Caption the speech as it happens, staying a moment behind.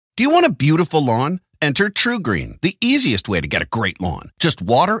Do you want a beautiful lawn? Enter TruGreen, the easiest way to get a great lawn. Just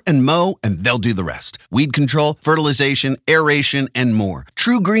water and mow, and they'll do the rest. Weed control, fertilization, aeration, and more.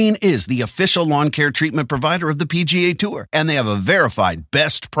 TruGreen is the official lawn care treatment provider of the PGA Tour, and they have a verified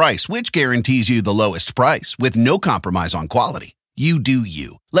best price, which guarantees you the lowest price with no compromise on quality. You do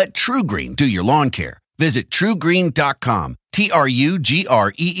you. Let TruGreen do your lawn care. Visit TruGreen.com,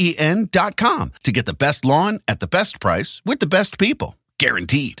 TruGreen.com, to get the best lawn at the best price with the best people.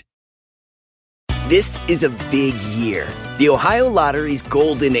 Guaranteed. This is a big year. The Ohio Lottery's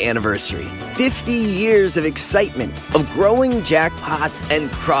golden anniversary. 50 years of excitement, of growing jackpots and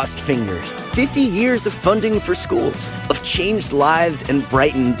crossed fingers. 50 years of funding for schools, of changed lives and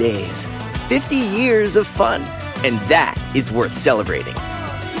brightened days. 50 years of fun, and that is worth celebrating.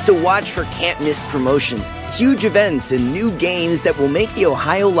 So watch for can't-miss promotions, huge events, and new games that will make the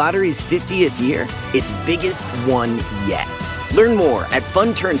Ohio Lottery's 50th year its biggest one yet. Learn more at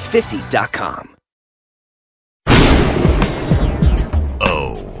funturns50.com.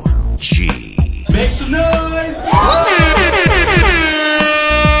 OG. Make some noise!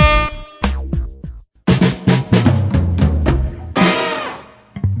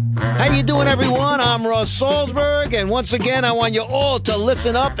 How you doing, everyone? I'm Russ Salzberg, and once again, I want you all to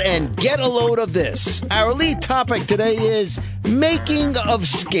listen up and get a load of this. Our lead topic today is making of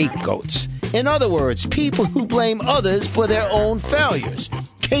scapegoats. In other words, people who blame others for their own failures.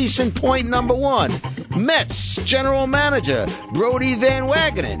 Case in point number one, Mets general manager Brodie Van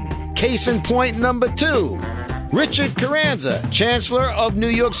Wagenen. Case in point number two, Richard Carranza, chancellor of New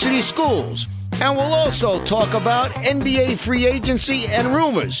York City schools. And we'll also talk about NBA free agency and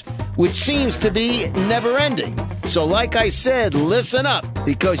rumors, which seems to be never ending. So like I said, listen up,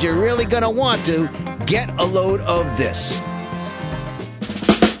 because you're really going to want to get a load of this.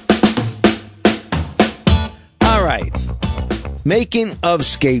 All right. Making of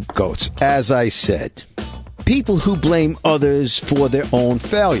scapegoats, as I said. People who blame others for their own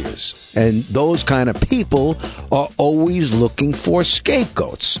failures. And those kind of people are always looking for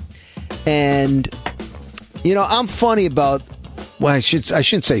scapegoats. And, you know, I'm funny about, well, I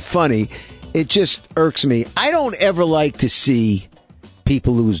shouldn't say funny. It just irks me. I don't ever like to see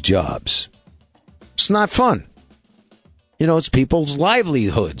people lose jobs. It's not fun. You know, it's people's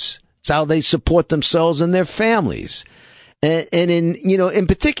livelihoods. It's how they support themselves and their families. And in, you know, in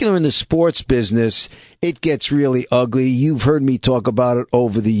particular in the sports business, it gets really ugly. You've heard me talk about it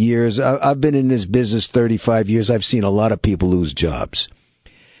over the years. I've been in this business 35 years. I've seen a lot of people lose jobs.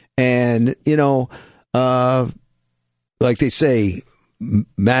 And, you know, like they say,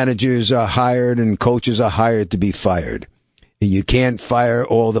 managers are hired and coaches are hired to be fired. And you can't fire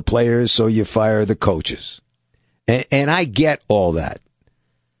all the players, so you fire the coaches. And I get all that.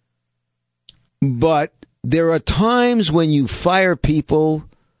 But there are times when you fire people.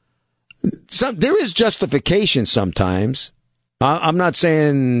 There is justification sometimes. I'm not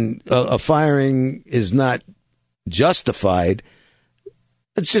saying a firing is not justified.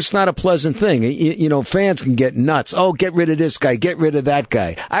 It's just not a pleasant thing. You know, fans can get nuts. Oh, get rid of this guy. Get rid of that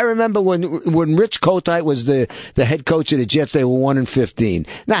guy. I remember when Rich Kotite was the head coach of the Jets, they were 1-15.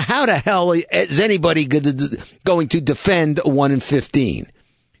 Now, how the hell is anybody going to defend a 1-15?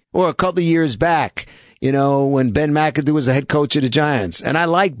 Or a couple of years back, you know, when Ben McAdoo was the head coach of the Giants. And I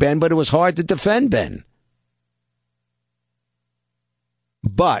like Ben, but it was hard to defend Ben.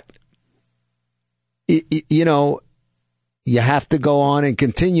 But, you know, you have to go on and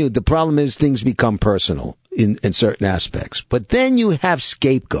continue. The problem is things become personal in certain aspects. But then you have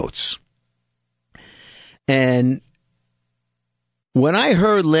scapegoats. And when I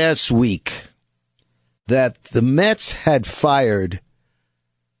heard last week that the Mets had fired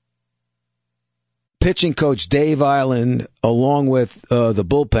pitching coach Dave Eiland along with the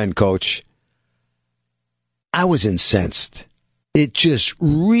bullpen coach, I was incensed. It just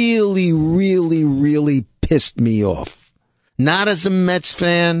really, really, really pissed me off. Not as a Mets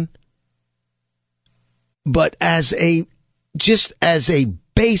fan, but as a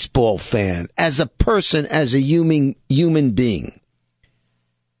baseball fan, as a person, as a human being.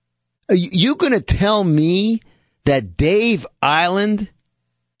 Are you going to tell me that Dave Eiland,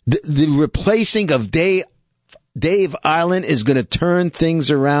 the replacing of Dave Eiland, is going to turn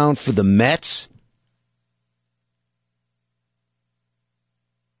things around for the Mets?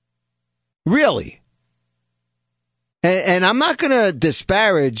 Really? And I'm not going to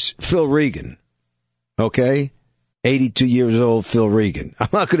disparage Phil Regan, okay? 82 years old Phil Regan. I'm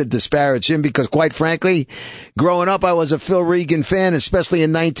not going to disparage him because, quite frankly, growing up, I was a Phil Regan fan, especially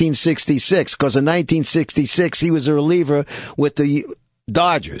in 1966, because in 1966, he was a reliever with the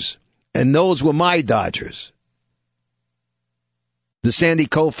Dodgers, and those were my Dodgers. The Sandy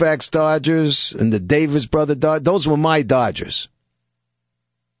Koufax Dodgers and the Davis brother Dodgers, those were my Dodgers.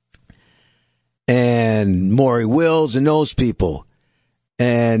 And Maury Wills and those people.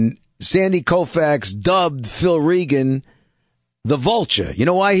 And Sandy Koufax dubbed Phil Regan the Vulture. You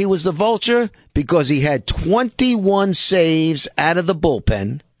know why he was the Vulture? Because he had 21 saves out of the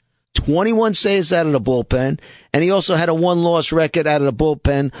bullpen. 21 saves out of the bullpen. And he also had a one-loss record out of the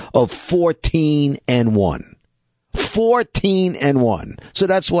bullpen of 14-1. 14-1. So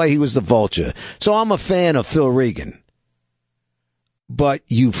that's why he was the Vulture. So I'm a fan of Phil Regan. But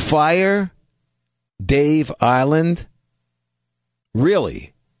you fire Dave Island?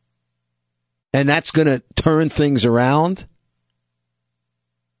 Really? And that's going to turn things around?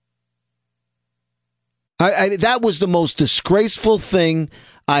 That was the most disgraceful thing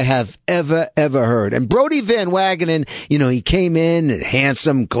I have ever heard. And Brodie Van Wagenen, he came in,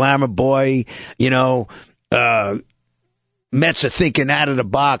 handsome, glamour boy, Mets are thinking out of the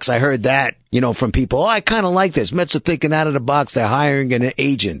box. I heard that, from people. Oh, I kind of like this. Mets are thinking out of the box. They're hiring an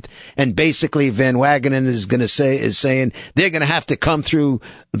agent. And basically Van Wagenen is saying they're going to have to come through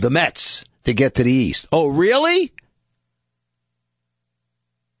the Mets to get to the East. Oh, really?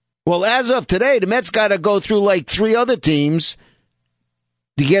 Well, as of today, the Mets got to go through like 3 other teams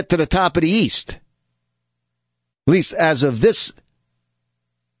to get to the top of the East. At least as of this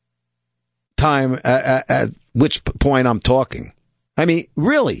time, at which point I'm talking. I mean,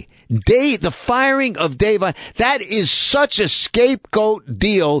 really, the firing of Dave, that is such a scapegoat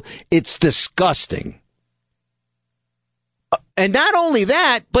deal. It's disgusting. And not only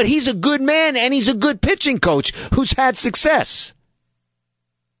that, but he's a good man and he's a good pitching coach who's had success.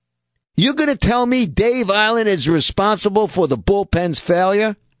 You're going to tell me Dave Island is responsible for the bullpen's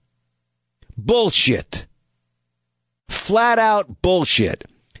failure? Bullshit. Flat out bullshit.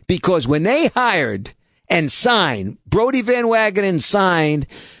 Because when they hired and signed, Brodie Van Wagenen signed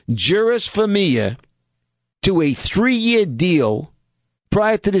Juris Familia to a 3-year deal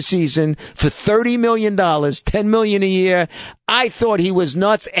prior to the season for $30 million, $10 million a year, I thought he was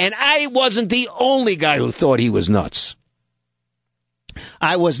nuts, and I wasn't the only guy who thought he was nuts.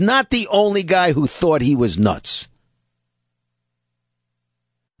 I was not the only guy who thought he was nuts.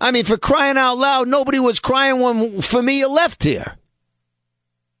 I mean, for crying out loud, nobody was crying when Familia left here.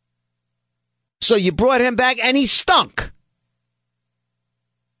 So you brought him back, and he stunk.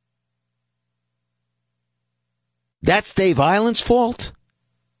 That's Dave Island's fault?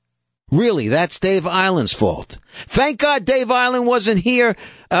 Really, that's Dave Island's fault. Thank God Dave Island wasn't here.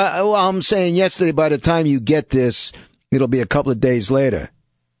 Well, I'm saying yesterday, by the time you get this, it'll be a couple of days later.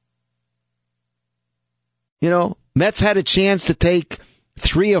 Mets had a chance to take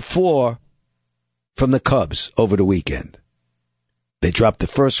 3 or 4 from the Cubs over the weekend. They dropped the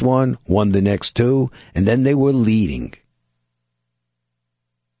first one, won the next 2, and then they were leading.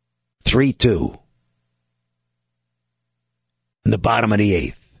 3-2. In the bottom of the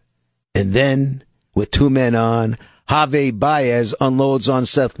 8th. And then, with 2 men on, Javi Baez unloads on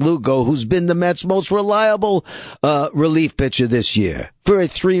Seth Lugo, who's been the Mets' most reliable relief pitcher this year, for a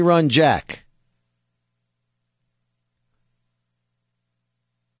 3-run jack.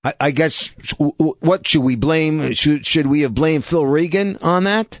 I guess, what should we blame? Should we have blamed Phil Regan on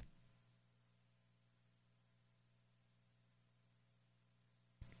that?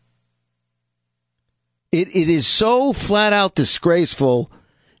 It is so flat out disgraceful.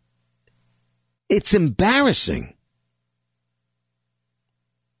 It's embarrassing.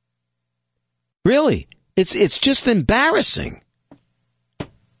 Really, it's just embarrassing.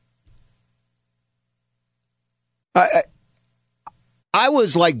 I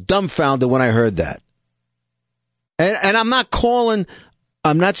was like dumbfounded when I heard that. And I'm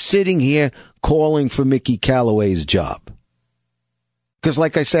not sitting here calling for Mickey Callaway's job. Because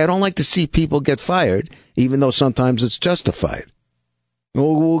like I say, I don't like to see people get fired, even though sometimes it's justified.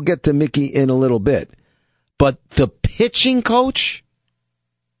 We'll get to Mickey in a little bit. But the pitching coach,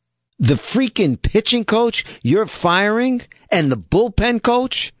 the freaking pitching coach you're firing, and the bullpen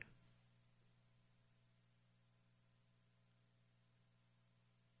coach,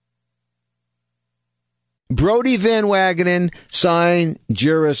 Brodie Van Wagenen signed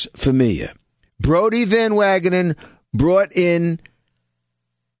Juris Familia. Brodie Van Wagenen brought in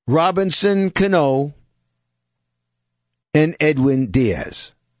Robinson Cano and Edwin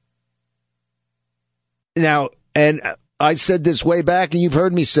Diaz. Now, and I said this way back, and you've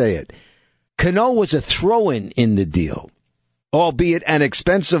heard me say it. Cano was a throw-in in the deal, albeit an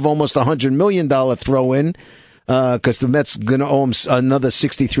expensive, almost $100 million throw-in, because the Mets going to owe him another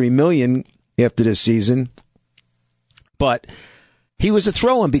 $63 million after this season. But he was a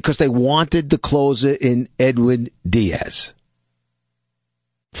throw-in because they wanted the closer in Edwin Diaz.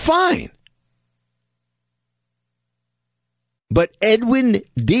 Fine. But Edwin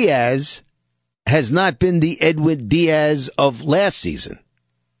Diaz has not been the Edwin Diaz of last season.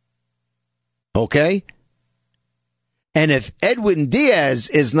 Okay? And if Edwin Diaz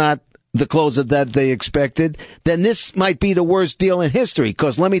is not the closer that they expected, then this might be the worst deal in history.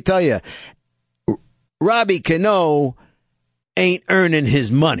 Because let me tell you, Robbie Cano ain't earning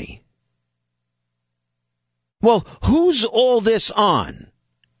his money. Well, who's all this on?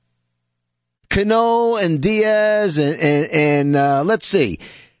 Cano and Diaz and let's see.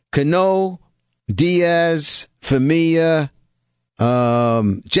 Cano, Diaz, Familia,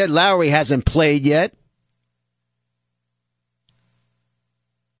 Jed Lowry hasn't played yet.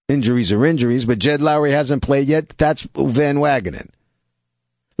 Injuries are injuries, but Jed Lowry hasn't played yet. That's Van Wagenen.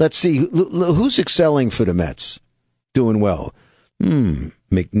 Let's see. Who's excelling for the Mets? Doing well.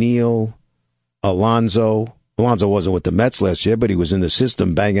 McNeil, Alonso. Alonso wasn't with the Mets last year, but he was in the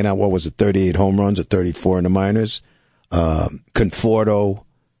system banging out, 38 home runs or 34 in the minors. Conforto.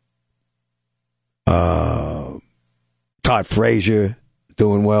 Todd Frazier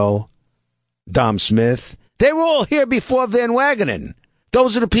doing well. Dom Smith. They were all here before Van Wagenen.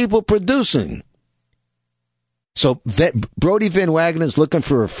 Those are the people producing. So Brody Van Wagenen is looking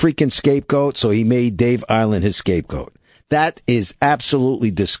for a freaking scapegoat, so he made Dave Eiland his scapegoat. That is absolutely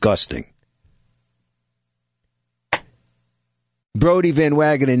disgusting. Brody Van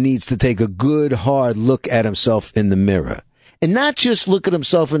Wagenen needs to take a good, hard look at himself in the mirror. And not just look at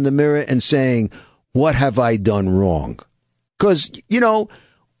himself in the mirror and saying, what have I done wrong? Because,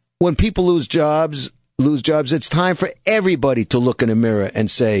 when people lose jobs, it's time for everybody to look in the mirror and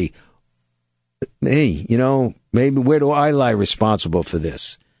say, hey, maybe where do I lie responsible for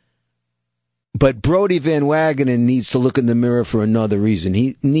this? But Brody Van Wagenen needs to look in the mirror for another reason.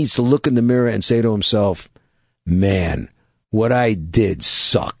 He needs to look in the mirror and say to himself, man, what I did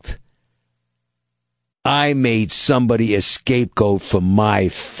sucked. I made somebody a scapegoat for my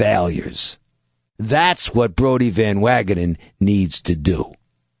failures. That's what Brody Van Wagenen needs to do.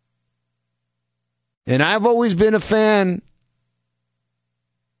 And I've always been a fan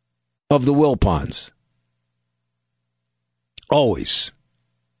of the Wilpons. Always.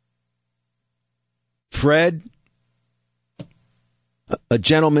 Fred, a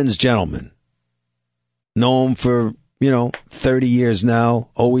gentleman's gentleman. Know him for, 30 years now.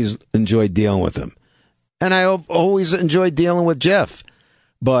 Always enjoyed dealing with him. And I always enjoyed dealing with Jeff.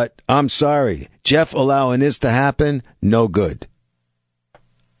 But I'm sorry. Jeff allowing this to happen, no good.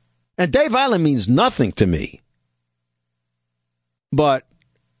 And Dave Eiland means nothing to me. But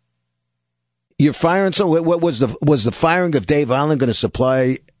you're firing someone. What was the firing of Dave Eiland going to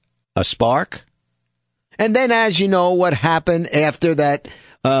supply a spark? And then, as you know, what happened after that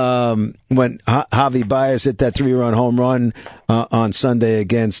when Javi Baez hit that 3-run home run on Sunday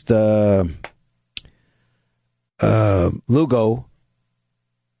against Lugo,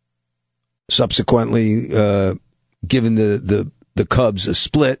 subsequently giving the Cubs a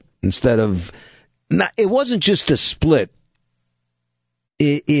split instead of it wasn't just a split.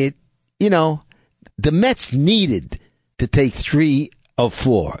 The Mets needed to take 3 of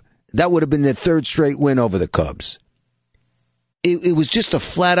 4. That would have been their third straight win over the Cubs. It was just a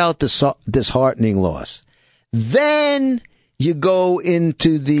flat-out disheartening loss. Then you go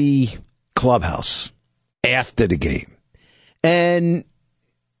into the clubhouse after the game. And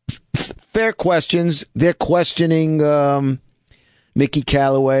fair questions. They're questioning Mickey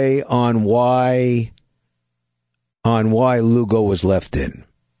Callaway on why Lugo was left in.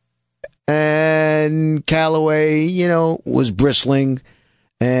 And Callaway, was bristling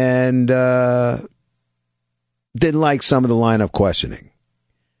and didn't like some of the line of questioning.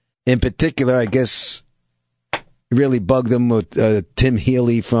 In particular, I guess, really bugged him with Tim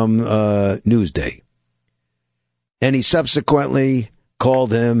Healy from Newsday. And he subsequently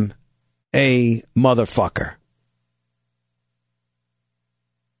called him a motherfucker.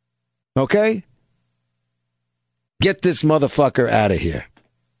 Okay? Get this motherfucker out of here.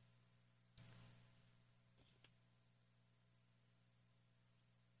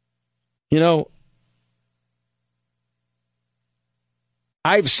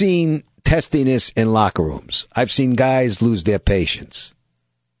 I've seen testiness in locker rooms. I've seen guys lose their patience.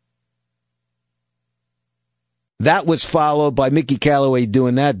 That was followed by Mickey Callaway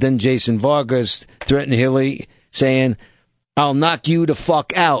doing that. Then Jason Vargas threatened Healy, saying, I'll knock you the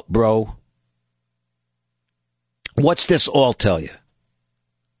fuck out, bro. What's this all tell you?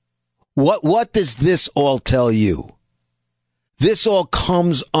 What does this all tell you? This all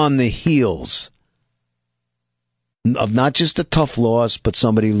comes on the heels of not just a tough loss, but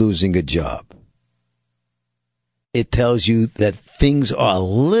somebody losing a job. it tells you that things are a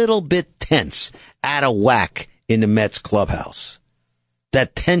little bit tense, out of whack in the Mets clubhouse.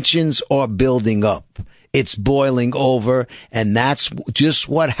 That tensions are building up. It's boiling over, and that's just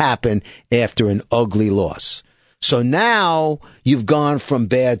what happened after an ugly loss. So now you've gone from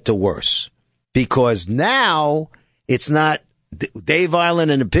bad to worse, because now it's not Dave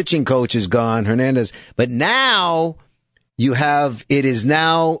Eiland and the pitching coach is gone, Hernandez, but now it is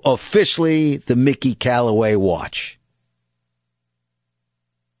now officially the Mickey Callaway watch.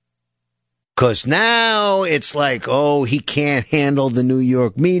 Because now it's like, oh, he can't handle the New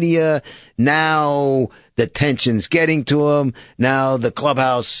York media. Now the tension's getting to him. Now the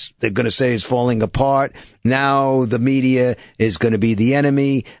clubhouse, they're going to say, is falling apart. Now the media is going to be the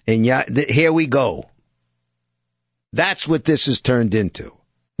enemy. And here we go. That's what this has turned into.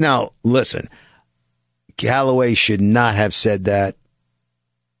 Now, listen, Callaway should not have said that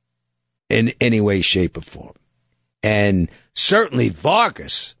in any way, shape, or form. And certainly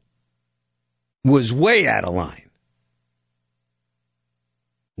Vargas was way out of line.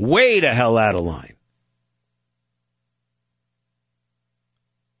 Way the hell out of line.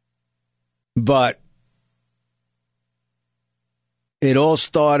 But it all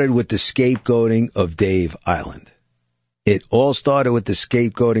started with the scapegoating of Dave Eiland. It all started with the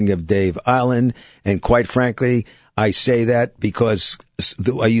scapegoating of Dave Eiland. And quite frankly, I say that because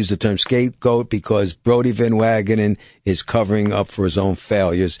I use the term scapegoat because Brodie Van Wagenen is covering up for his own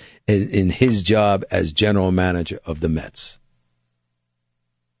failures in his job as general manager of the Mets.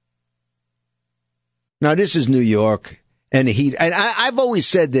 Now, this is New York, and I've always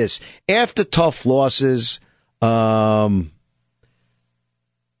said this. After tough losses, I've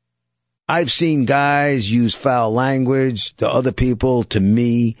seen guys use foul language to other people, to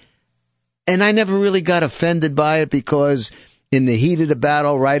me, and I never really got offended by it because in the heat of the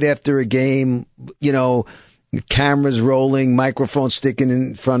battle, right after a game, cameras rolling, microphone sticking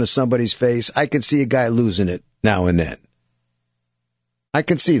in front of somebody's face, I can see a guy losing it now and then. I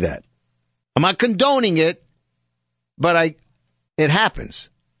can see that. I'm not condoning it, but it happens.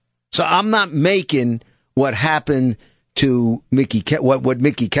 So I'm not making what happened to what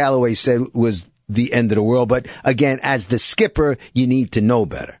Mickey Callaway said was the end of the world. But again, as the skipper, you need to know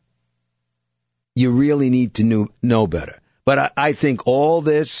better. You really need to know better. But I think all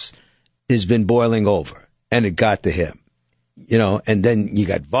this has been boiling over, and it got to him. And then you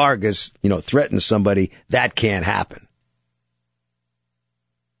got Vargas, threaten somebody. That can't happen.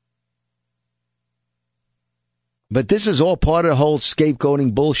 But this is all part of the whole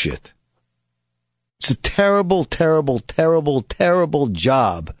scapegoating bullshit. It's a terrible, terrible, terrible, terrible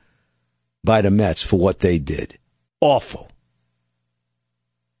job by the Mets for what they did. Awful.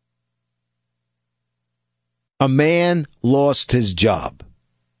 A man lost his job.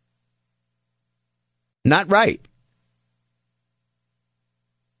 Not right.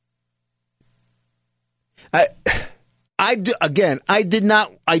 I do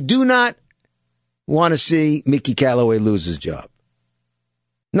not want to see Mickey Callaway lose his job.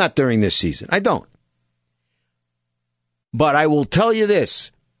 Not during this season. I don't. But I will tell you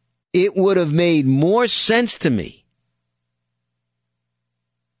this. It would have made more sense to me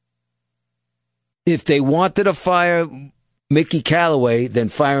if they wanted to fire Mickey Callaway than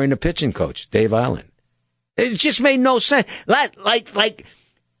firing the pitching coach, Dave Eiland. It just made no sense. Like,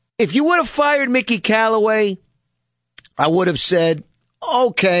 if you would have fired Mickey Callaway, I would have said,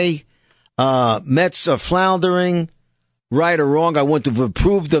 okay, Mets are floundering, right or wrong. I wouldn't have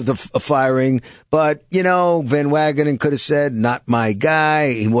approved of the firing, but, Van Wagenen could have said, not my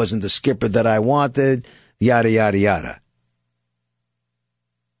guy. He wasn't the skipper that I wanted, yada, yada, yada.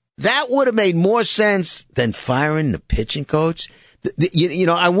 That would have made more sense than firing the pitching coach.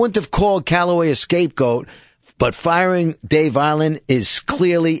 I wouldn't have called Callaway a scapegoat, but firing Dave Eiland is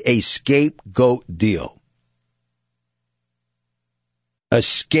clearly a scapegoat deal. A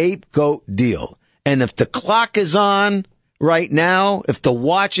scapegoat deal. And if the clock is on right now, if the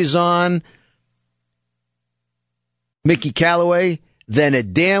watch is on Mickey Callaway, then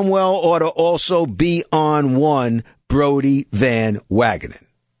it damn well ought to also be on one Brodie Van Wagenen.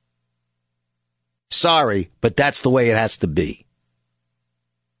 Sorry, but that's the way it has to be.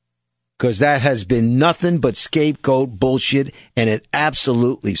 Because that has been nothing but scapegoat bullshit, and it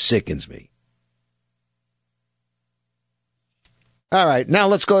absolutely sickens me. All right, now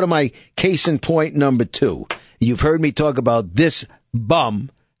let's go to my case in point number 2. You've heard me talk about this bum,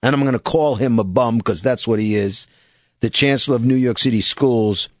 and I'm going to call him a bum because that's what he is, the Chancellor of New York City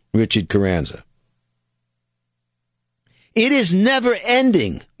Schools, Richard Carranza. It is never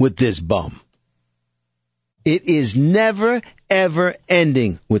ending with this bum. It is never, ever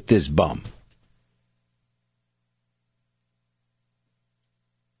ending with this bum.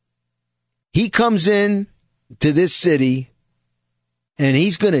 He comes in to this city and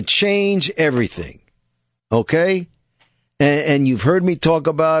he's going to change everything. Okay? And you've heard me talk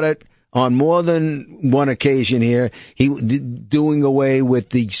about it on more than one occasion here. He doing away with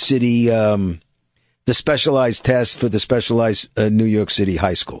the city, the specialized tests for the specialized New York City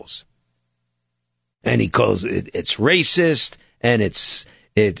high schools. And he calls it's racist, and it's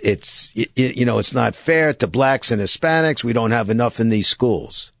not fair to blacks and Hispanics. We don't have enough in these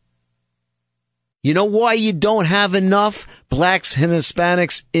schools. You know why you don't have enough blacks and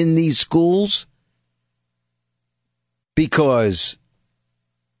Hispanics in these schools? Because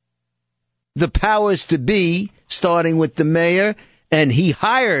the powers to be, starting with the mayor, and he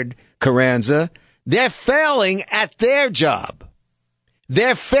hired Carranza, they're failing at their job.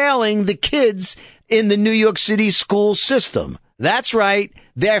 They're failing the kids in the New York City school system. That's right.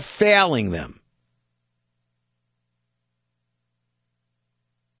 They're failing them.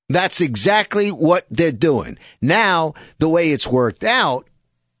 That's exactly what they're doing. Now, the way it's worked out,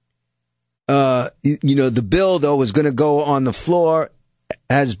 the bill, though, was going to go on the floor,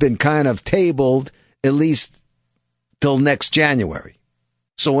 has been kind of tabled at least till next January.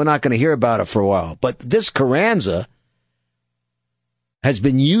 So we're not going to hear about it for a while. But this Carranza has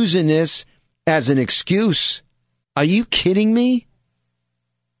been using this as an excuse. Are you kidding me?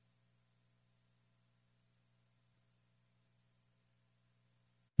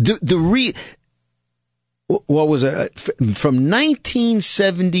 What was it? From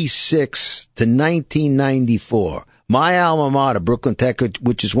 1976 to 1994, my alma mater, Brooklyn Tech,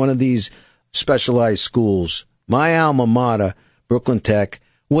 which is one of these specialized schools, my alma mater, Brooklyn Tech,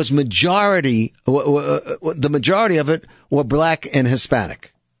 was the majority of it were black and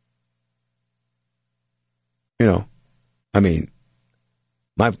Hispanic.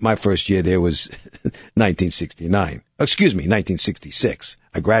 My first year there was 1969. Excuse me, 1966.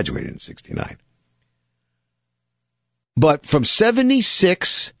 I graduated in 69. But from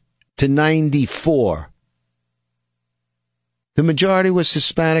 76 to 94, the majority was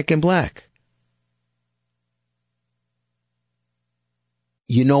Hispanic and black.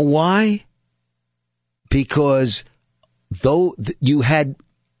 You know why? Because though you had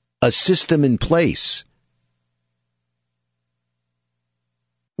a system in place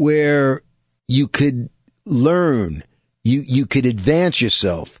where you could learn, you could advance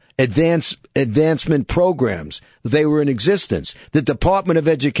yourself, advancement programs, they were in existence. The Department of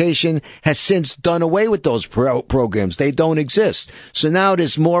Education has since done away with those programs. They don't exist. So now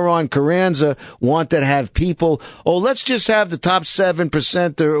this moron Carranza wanted to have people, let's just have the top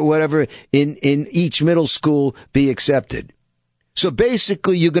 7% or whatever in each middle school be accepted. So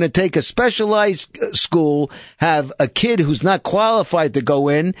basically, you're going to take a specialized school, have a kid who's not qualified to go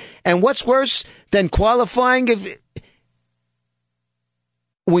in, and what's worse than qualifying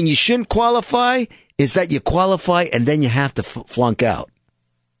when you shouldn't qualify is that you qualify and then you have to flunk out.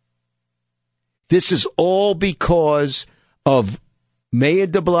 This is all because of Mayor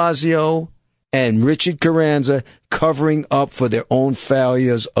de Blasio and Richard Carranza covering up for their own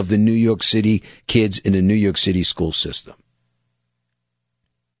failures of the New York City kids in the New York City school system.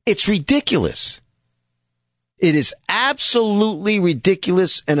 It's ridiculous. It is absolutely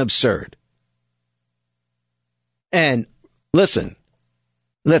ridiculous and absurd. And listen,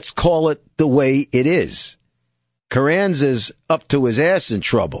 let's call it the way it is. Carranza's up to his ass in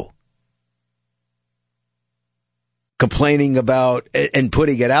trouble, complaining about and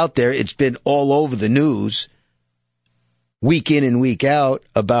putting it out there. It's been all over the news week in and week out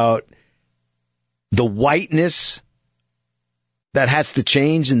about the whiteness that has to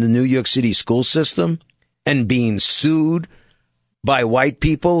change in the New York City school system, and being sued by white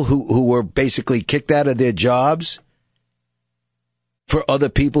people who were basically kicked out of their jobs for other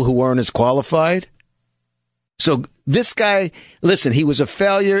people who weren't as qualified. So this guy, listen, he was a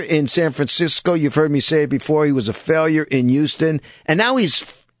failure in San Francisco. You've heard me say it before. He was a failure in Houston. And now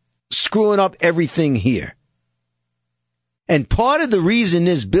he's screwing up everything here. And part of the reason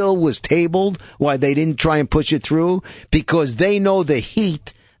this bill was tabled, why they didn't try and push it through, because they know the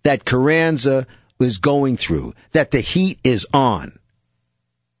heat that Carranza is going through, that the heat is on.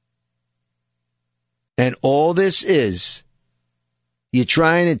 And all this is, you're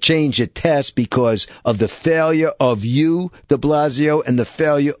trying to change a test because of the failure of you, de Blasio, and the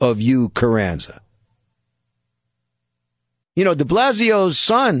failure of you, Carranza. De Blasio's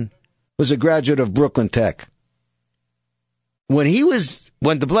son was a graduate of Brooklyn Tech. When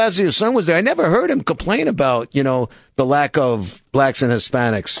de Blasio's son was there, I never heard him complain about, the lack of blacks and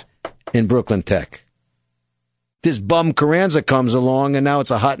Hispanics in Brooklyn Tech. This bum Carranza comes along, and now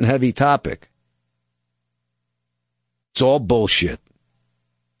it's a hot and heavy topic. It's all bullshit.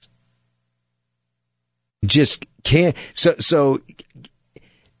 just can't. So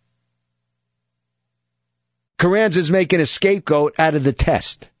Carranza's making a scapegoat out of the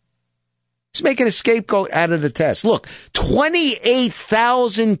test. He's making a scapegoat out of the test. Look,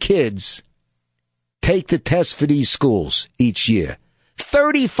 28,000 kids take the test for these schools each year.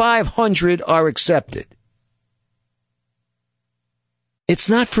 3,500 are accepted. It's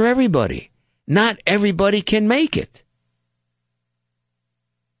not for everybody. Not everybody can make it.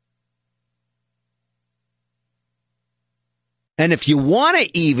 And if you want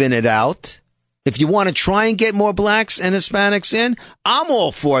to even it out, if you want to try and get more blacks and Hispanics in, I'm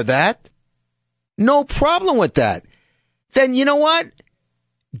all for that. No problem with that. Then you know what?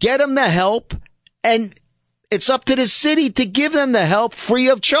 Get them the help, and it's up to the city to give them the help free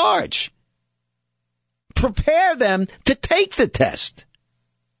of charge. Prepare them to take the test.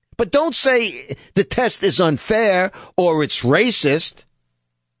 But don't say the test is unfair or it's racist.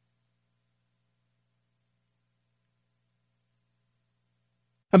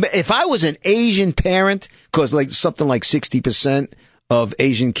 I mean, if I was an Asian parent, because something like 60% of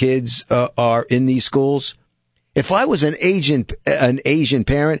Asian kids are in these schools, if I was an Asian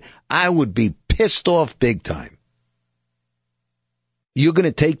parent, I would be pissed off big time. You're going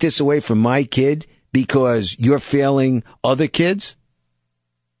to take this away from my kid because you're failing other kids?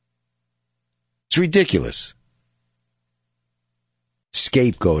 It's ridiculous.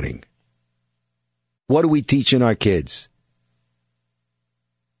 Scapegoating. What are we teaching our kids?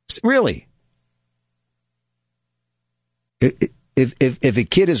 Really? If a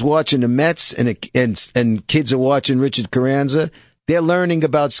kid is watching the Mets and kids are watching Richard Carranza, they're learning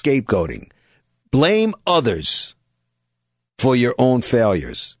about scapegoating. Blame others for your own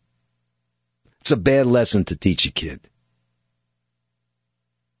failures. It's a bad lesson to teach a kid.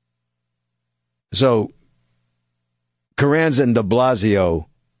 So, Carranza and de Blasio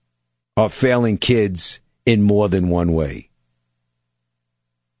are failing kids in more than one way.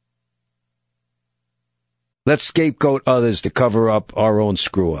 Let's scapegoat others to cover up our own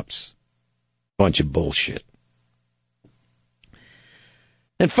screw-ups. Bunch of bullshit.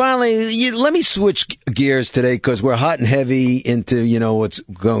 And finally, let me switch gears today because we're hot and heavy into, what's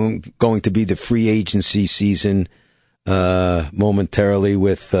going to be the free agency season momentarily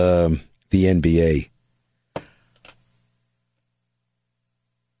with the NBA.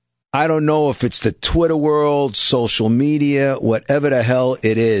 I don't know if it's the Twitter world, social media, whatever the hell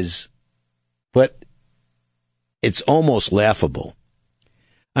it is, but it's almost laughable.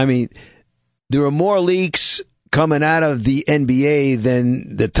 I mean, there are more leaks coming out of the NBA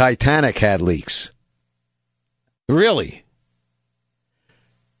than the Titanic had leaks. Really?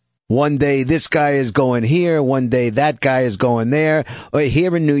 One day this guy is going here, one day that guy is going there.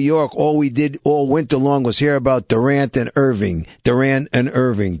 Here in New York, all we did all winter long was hear about Durant and Irving coming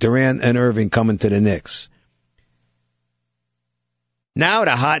to the Knicks. Now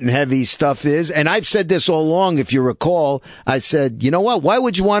the hot and heavy stuff is, and I've said this all along, if you recall, I said, you know what, why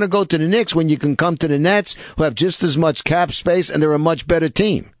would you want to go to the Knicks when you can come to the Nets, who have just as much cap space and they're a much better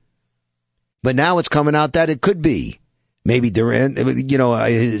team? But now it's coming out that it could be. Maybe Durant,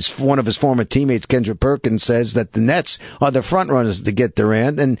 one of his former teammates, Kendrick Perkins, says that the Nets are the front runners to get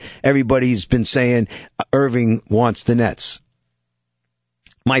Durant, and everybody's been saying Irving wants the Nets.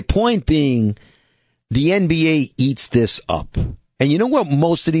 My point being, the NBA eats this up. And you know what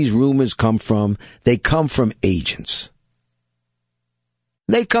most of these rumors come from? They come from agents.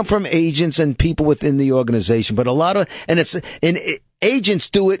 They come from agents and people within the organization, but agents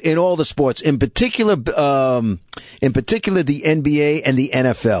do it in all the sports, in particular the NBA and the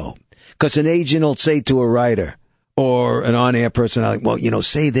NFL. Because an agent will say to a writer or an on-air personality, well,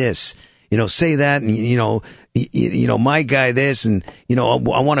 say this, say that, and my guy this, and I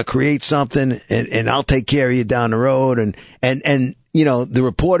want to create something, and I'll take care of you down the road, and the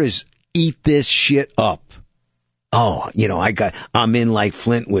reporters eat this shit up. Oh, I'm in like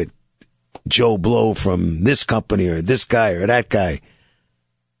Flint with Joe Blow from this company or this guy or that guy.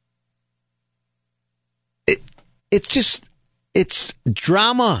 It's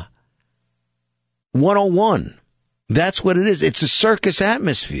drama 101. That's what it is. It's a circus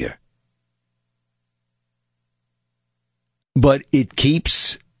atmosphere. But it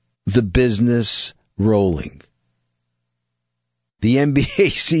keeps the business rolling. The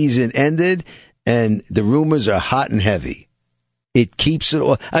NBA season ended, and the rumors are hot and heavy. It keeps it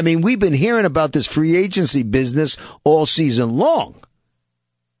all. I mean, we've been hearing about this free agency business all season long.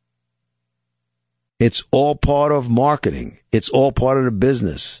 It's all part of marketing. It's all part of the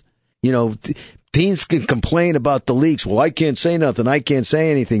business. Teams can complain about the leaks. Well, I can't say nothing. I can't say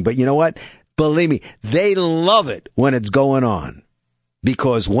anything. But you know what? Believe me, they love it when it's going on.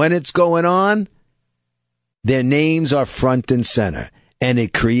 Because when it's going on, Their names are front and center, and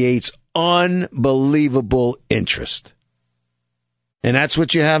it creates unbelievable interest. And that's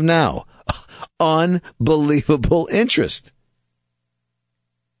what you have now. Unbelievable interest.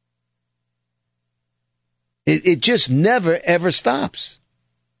 It just never, ever stops.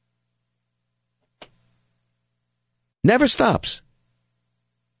 Never stops.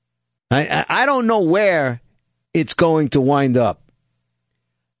 I don't know where it's going to wind up.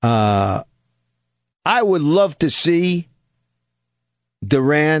 I would love to see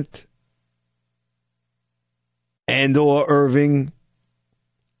Durant and or Irving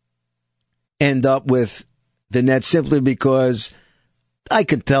end up with the Nets simply because I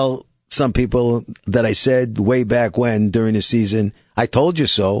could tell some people that I said way back when during the season, I told you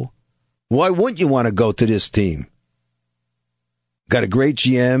so. Why wouldn't you want to go to this team? Got a great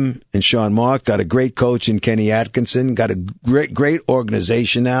GM in Sean Mark, got a great coach in Kenny Atkinson, got a great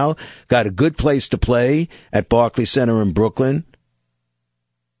organization now, got a good place to play at Barclays Center in Brooklyn.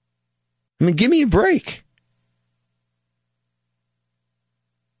 I mean, give me a break.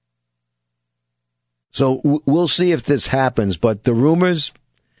 So we'll see if this happens, but the rumors,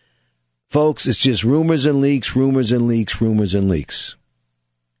 folks, it's just rumors and leaks, rumors and leaks, rumors and leaks.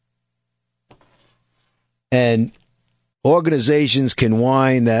 And organizations can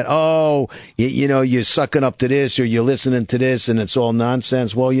whine that, oh, you know, you're sucking up to this or you're listening to this and it's all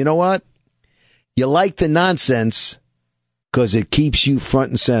nonsense. Well, you know what? You like the nonsense because it keeps you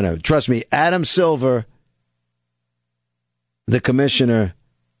front and center. Trust me, Adam Silver, the commissioner,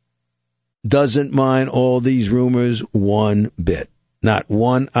 doesn't mind all these rumors one bit. Not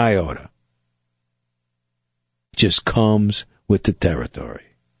one iota. Just comes with the territory.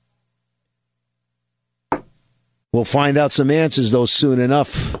 We'll find out some answers, though, soon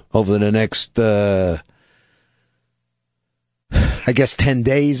enough over the next, I guess, 10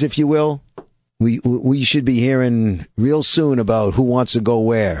 days, if you will. We should be hearing real soon about who wants to go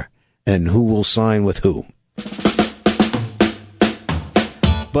where and who will sign with who.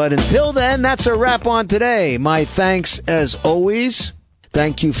 But until then, that's a wrap on today. My thanks, as always.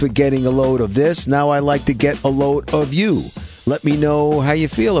 Thank you for getting a load of this. Now I like to get a load of you. Let me know how you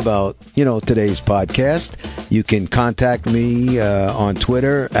feel about, today's podcast. You can contact me on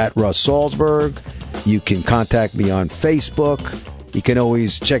Twitter at Russ Salzberg. You can contact me on Facebook. You can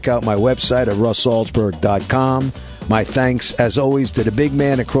always check out my website at russsalzberg.com. My thanks, as always, to the big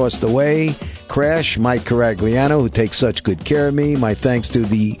man across the way, Crash, Mike Caragliano, who takes such good care of me. My thanks to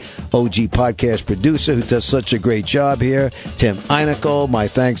the OG podcast producer, who does such a great job here, Tim Einikel. My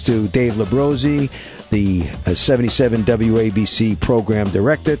thanks to Dave Labrosi, the 77 WABC program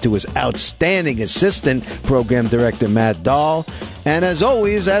director, to his outstanding assistant program director, Matt Dahl. And as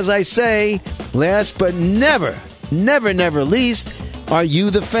always, as I say, last but never least, are you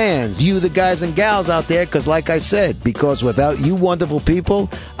the fans, you the guys and gals out there, because like I said, because without you wonderful people,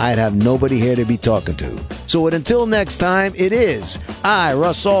 I'd have nobody here to be talking to. So until next time, it is I,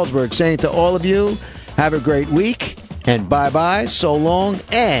 Russ Salzberg, saying to all of you, have a great week, and bye-bye, so long,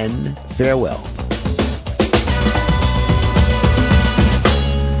 and farewell.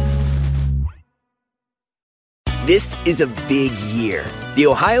 This is a big year. The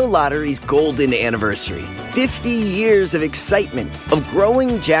Ohio Lottery's golden anniversary. 50 years of excitement, of growing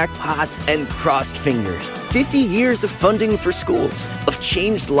jackpots and crossed fingers. 50 years of funding for schools, of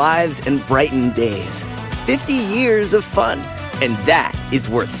changed lives and brightened days. 50 years of fun, and that is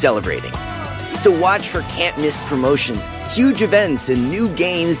worth celebrating. So watch for can't-miss promotions, huge events, and new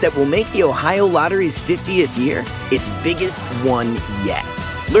games that will make the Ohio Lottery's 50th year its biggest one yet.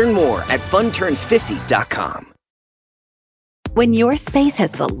 Learn more at funturns50.com. When your space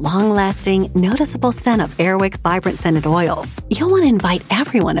has the long-lasting, noticeable scent of Airwick Vibrant Scented Oils, you'll want to invite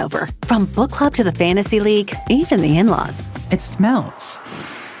everyone over, from book club to the fantasy league, even the in-laws. It smells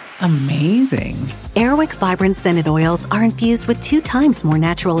amazing. Airwick Vibrant Scented Oils are infused with 2 times more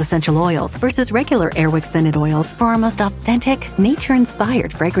natural essential oils versus regular Airwick Scented Oils for our most authentic,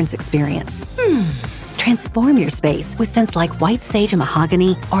 nature-inspired fragrance experience. Transform your space with scents like white sage and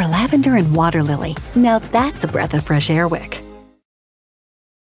mahogany or lavender and water lily. Now that's a breath of fresh Airwick.